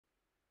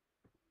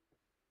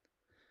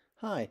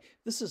Hi,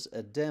 this is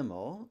a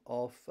demo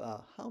of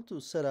how to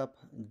set up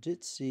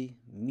Jitsi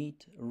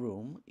Meet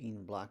Room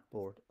in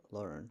Blackboard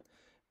Learn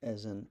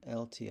as an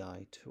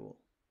LTI tool.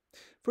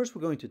 First,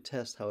 we're going to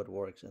test how it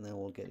works and then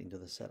we'll get into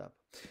the setup.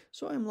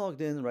 So I'm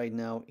logged in right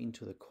now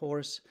into the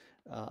course.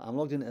 I'm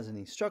logged in as an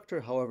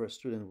instructor, however, a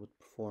student would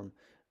perform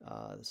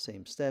the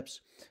same steps.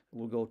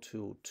 We'll go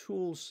to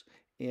Tools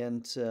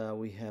and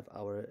we have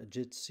our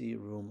Jitsi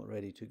room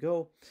ready to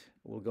go.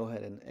 We'll go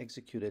ahead and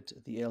execute it.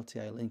 The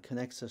LTI link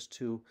connects us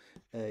to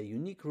a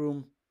unique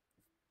room,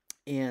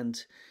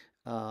 and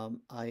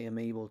I am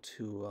able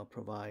to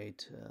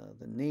provide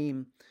the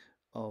name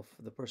of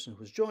the person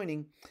who's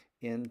joining.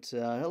 And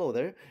hello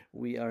there.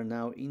 We are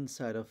now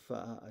inside of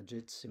a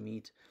Jitsi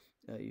Meet.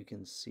 You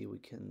can see we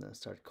can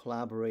start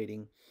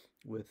collaborating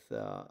with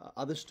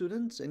other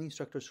students and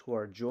instructors who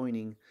are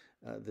joining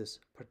this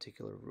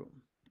particular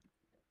room.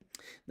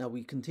 Now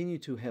we continue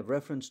to have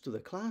reference to the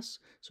class,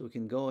 so we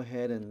can go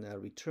ahead and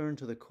return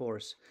to the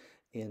course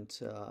and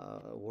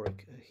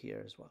work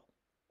here as well.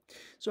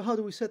 So how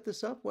do we set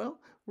this up? Well,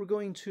 we're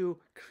going to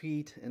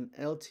create an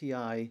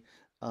LTI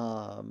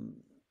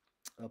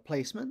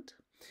placement,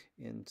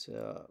 and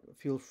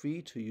feel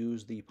free to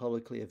use the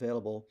publicly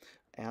available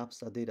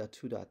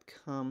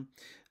apps.data2.com.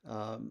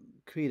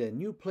 Create a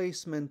new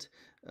placement,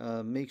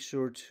 make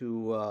sure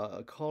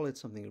to call it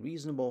something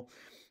reasonable,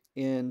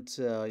 and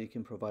you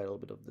can provide a little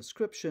bit of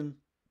description.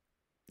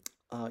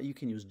 You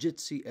can use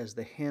Jitsi as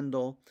the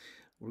handle.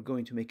 We're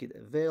going to make it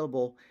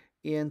available,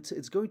 and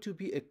it's going to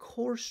be a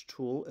course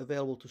tool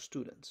available to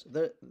students.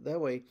 That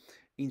way,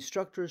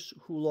 instructors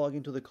who log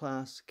into the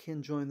class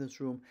can join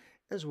this room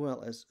as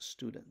well as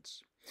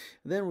students.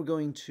 Then we're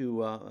going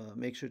to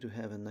make sure to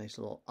have a nice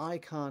little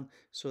icon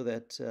so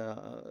that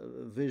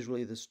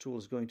visually this tool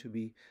is going to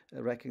be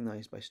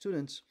recognized by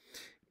students.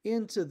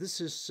 And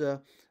this is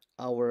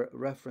our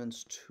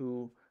reference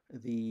to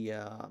the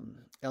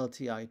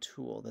LTI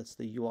tool. That's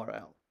the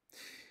URL.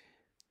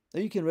 Now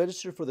you can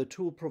register for the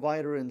tool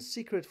provider and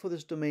secret for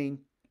this domain.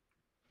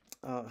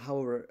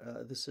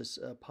 However, this is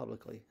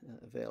publicly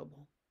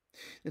available.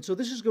 And so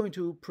this is going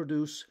to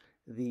produce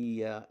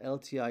the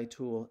LTI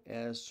tool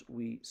as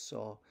we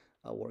saw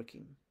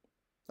working.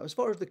 Now, as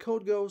far as the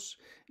code goes,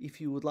 if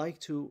you would like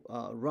to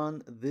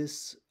run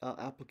this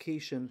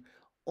application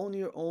on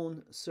your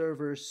own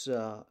servers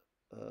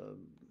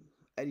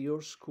at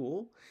your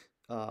school,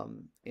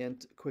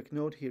 and quick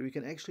note here, you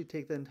can actually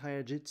take the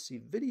entire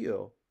Jitsi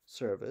video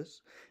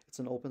service. It's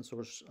an open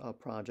source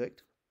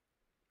project.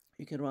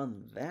 You can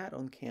run that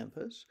on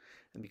campus,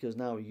 and because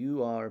now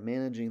you are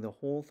managing the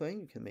whole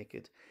thing, you can make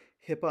it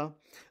HIPAA,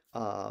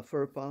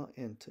 FERPA,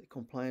 and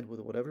compliant with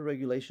whatever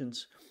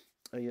regulations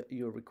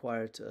you're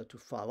required to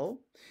follow.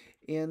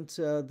 And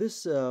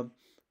this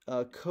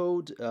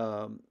code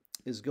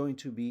is going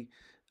to be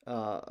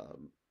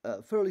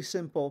fairly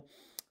simple,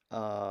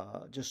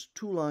 just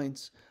 2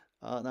 lines.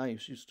 Now I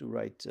used to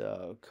write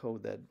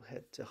code that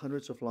had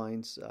hundreds of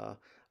lines.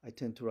 I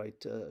tend to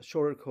write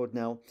shorter code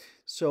now.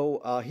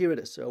 So here it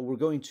is. So we're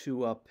going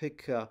to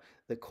pick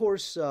the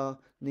course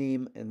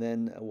name, and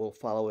then we'll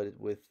follow it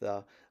with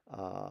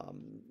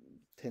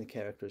 10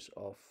 characters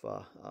of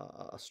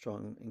a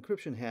strong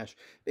encryption hash,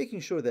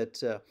 making sure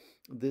that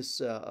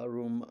this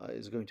room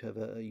is going to have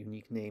a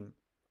unique name.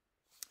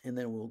 And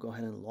then we'll go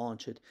ahead and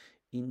launch it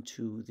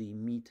into the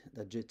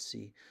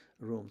Meet.Jitsi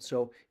room.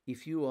 So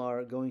if you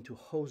are going to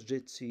host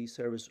Jitsi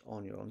service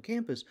on your own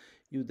campus,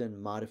 you then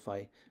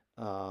modify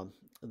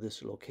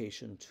this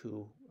location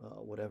to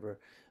whatever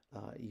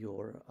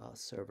your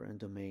server and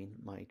domain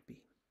might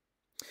be.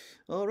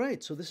 All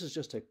right, so this is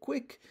just a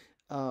quick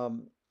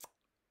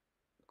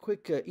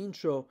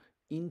intro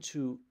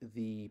into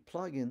the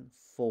plugin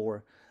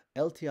for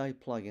LTI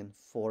plugin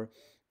for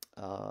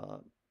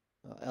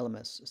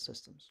LMS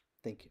systems.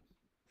 Thank you.